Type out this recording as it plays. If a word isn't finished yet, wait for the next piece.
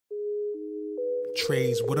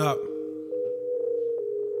Treyz, what up?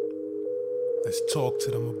 Let's talk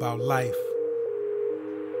to them about life.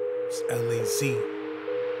 It's LAZ,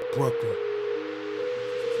 Brooklyn.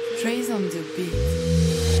 TreyzOnTheBeat.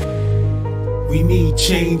 We need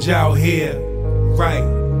change out here, right?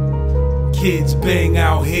 Kids bang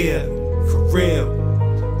out here, for real.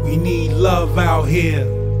 We need love out here,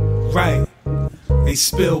 right? They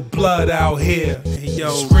spill blood out here. Hey,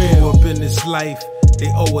 yo, grew up in this life,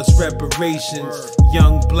 they owe us reparations.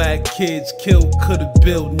 Young black kids killed, could've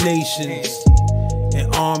built nations. In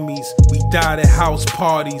armies, we died at house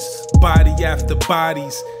parties. Body after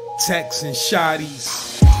bodies, texts and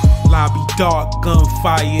shotties. Lobby dark,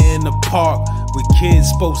 gunfire in the park where kids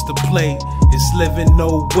supposed to play. It's living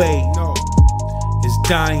no way, it's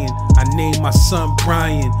dying. I named my son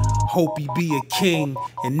Brian, hope he be a king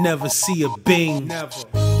and never see a bing.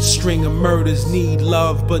 String of murders need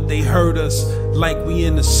love, but they hurt us like we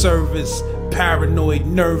in the service. Paranoid,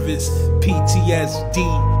 nervous, PTSD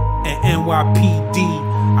and NYPD.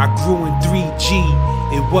 I grew in 3G,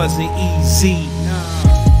 it wasn't easy.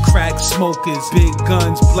 Crack smokers, big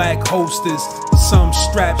guns, black holsters. Some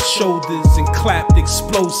strapped shoulders and clapped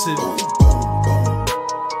explosive.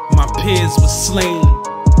 My peers were slain,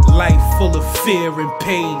 life full of fear and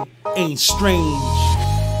pain, ain't strange.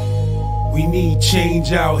 We need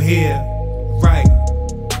change out here, right?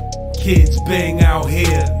 Kids bang out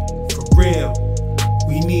here, for real.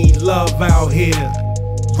 We need love out here,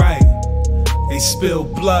 right? They spill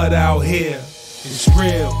blood out here, it's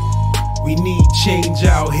real. We need change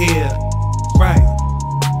out here, right?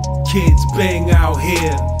 Kids bang out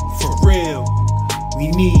here, for real.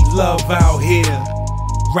 We need love out here,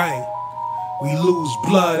 right? We lose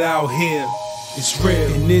blood out here, it's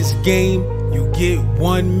real. In this game, you get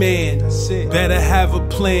one man. Better have a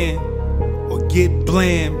plan or get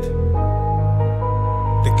blamed.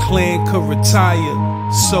 The clan could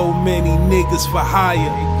retire. So many niggas for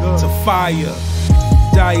hire to fire.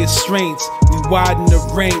 Dire strengths, we widen the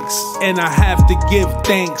ranks. And I have to give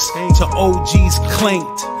thanks to OGs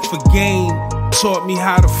clanked for game. Taught me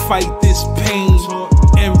how to fight this pain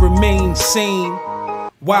and remain sane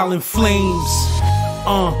while in flames.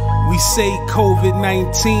 We say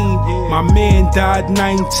COVID-19, my man died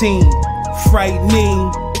 19.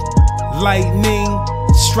 Frightening, lightning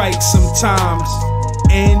strikes sometimes,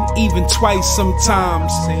 and even twice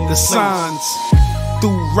sometimes. The signs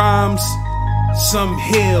through rhymes, some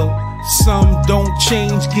heal, some don't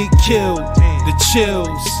change, get killed. The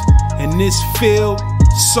chills in this field,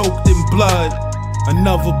 soaked in blood,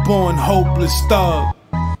 another born hopeless thug.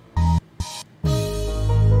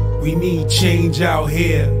 We need change out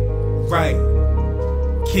here, right?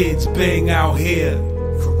 Kids bang out here,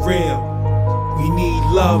 for real. We need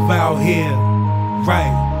love out here,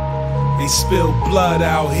 right? They spill blood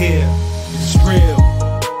out here, it's real.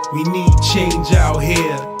 We need change out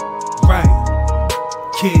here, right?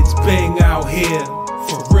 Kids bang out here,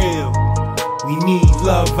 for real. We need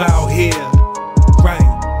love out here, right?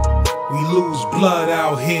 We lose blood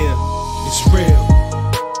out here, it's real.